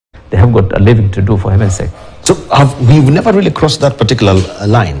they have got a living to do, for heaven's sake. So we've never really crossed that particular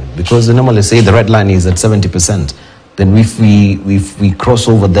line, because they normally say the red line is at 70%. Then if we cross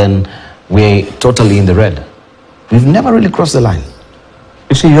over, then we're totally in the red. We've never really crossed the line.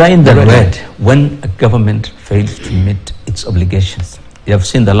 You see, you are in the red when a government fails to meet its obligations. You have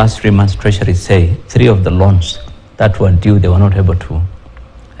seen the last 3 months Treasury say 3 of the loans that were due, they were not able to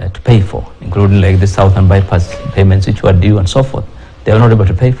pay for, including like the Southern bypass payments which were due and so forth. They were not able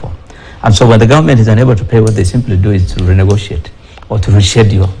to pay for. And so when the government is unable to pay, what they simply do is to renegotiate or to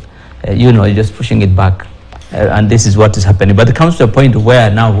reschedule. You're just pushing it back. And this is what is happening. But it comes to a point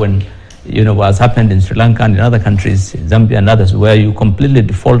where now when, what has happened in Sri Lanka and in other countries, Zambia and others, where you completely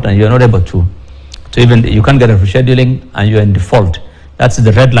default and you're not able to even, you can't get a rescheduling and you're in default. That's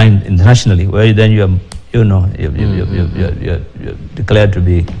the red line internationally, where then you're declared to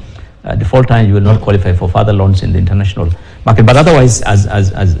be a defaulter and you will not qualify for further loans in the international market. But otherwise, as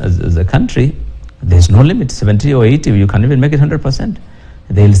a country, there's no limit, 70 or 80, you can even make it 100%.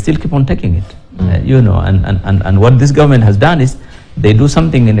 They'll still keep on taking it, and what this government has done is they do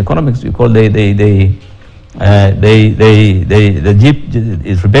something in economics we call the rebasing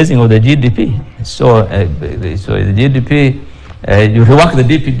of the GDP. So the GDP, you rework the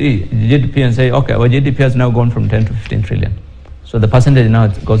GDP and say, okay, our GDP has now gone from 10 to 15 trillion. So the percentage now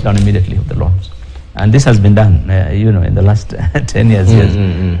goes down immediately of the loans. And this has been done, in the last 10 years.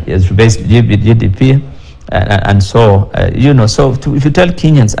 Yes, rebased GDP. And so, if you tell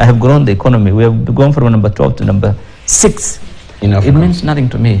Kenyans, I have grown the economy, we have gone from number 12 to number 6. It means nothing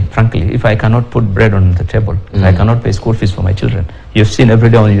to me, frankly, if I cannot put bread on the table, if I cannot pay school fees for my children. You've seen every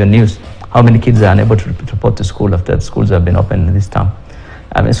day on your news how many kids are unable to report to school after the schools have been open in this term.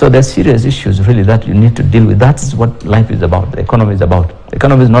 I mean, so there's serious issues really that you need to deal with. That is what life is about, the economy is about. The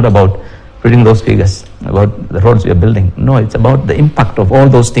economy is not about reading those figures, about the roads we are building. No, it's about the impact of all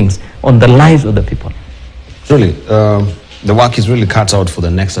those things on the lives of the people. Really, the work is really cut out for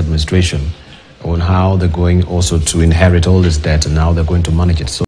the next administration on how they're going also to inherit all this debt and how they're going to manage it. So